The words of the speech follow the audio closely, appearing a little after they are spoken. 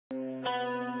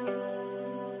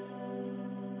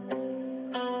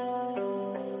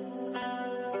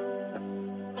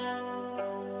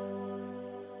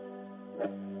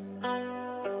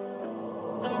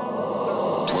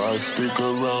stick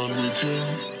around with you.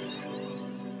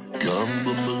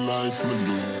 Gamble my life, me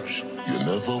lose. You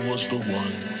never was the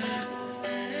one.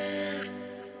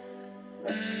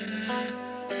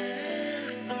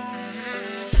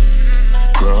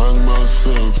 Crying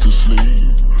myself to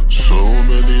sleep. So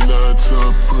many nights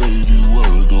I prayed you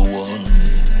were the one.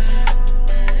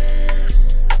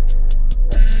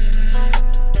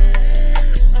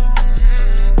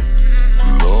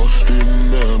 Lost in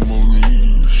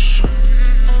memories.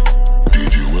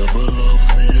 Did you ever love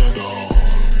me at all?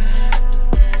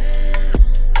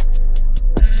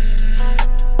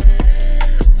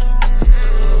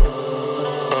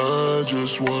 I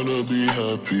just wanna be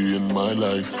happy in my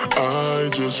life. I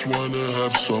just wanna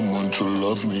have someone to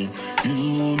love me.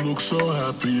 You look so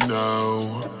happy now,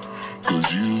 'cause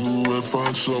you have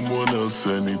found someone else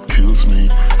and it kills me.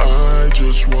 I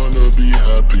just wanna be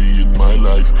happy in my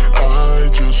life. I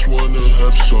just wanna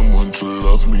have someone to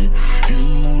love me. You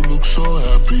look so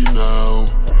happy now,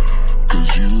 'cause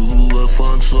you have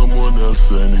found someone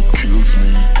else and it kills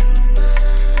me.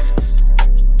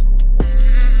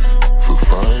 For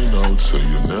find out, say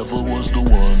you never was the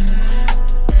one.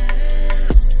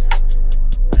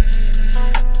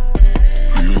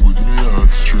 Play with me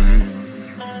heartstring.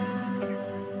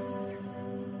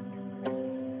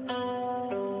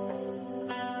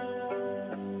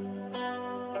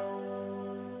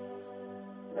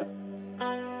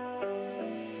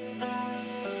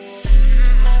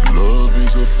 Love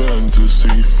is a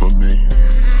fantasy for me.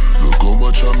 Look how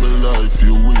much of my life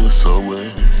you waste away.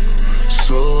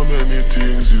 So many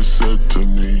things you said to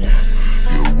me.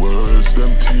 Your words,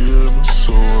 them tear my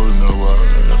soul. Now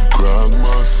I crying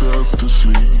myself to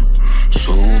sleep.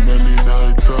 So many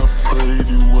nights I prayed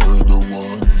you were the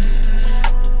one.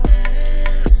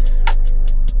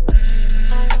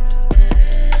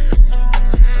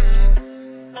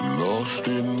 Lost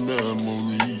in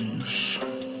memories.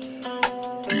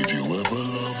 Did you ever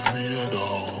love me at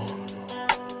all?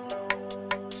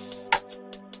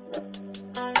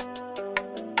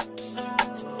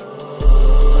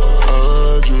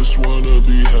 I just wanna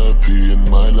be happy in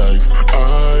my life.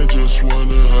 I just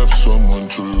wanna have someone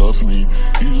to love me.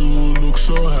 You look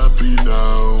so happy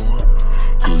now,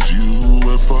 'cause you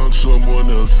have found someone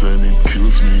else and it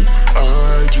kills me.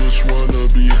 I just wanna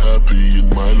be happy in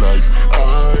my life.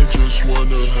 I just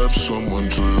wanna have someone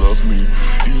to love me.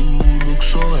 You look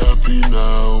so happy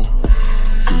now,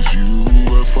 'cause you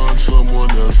have found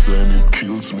someone else and it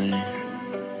kills me.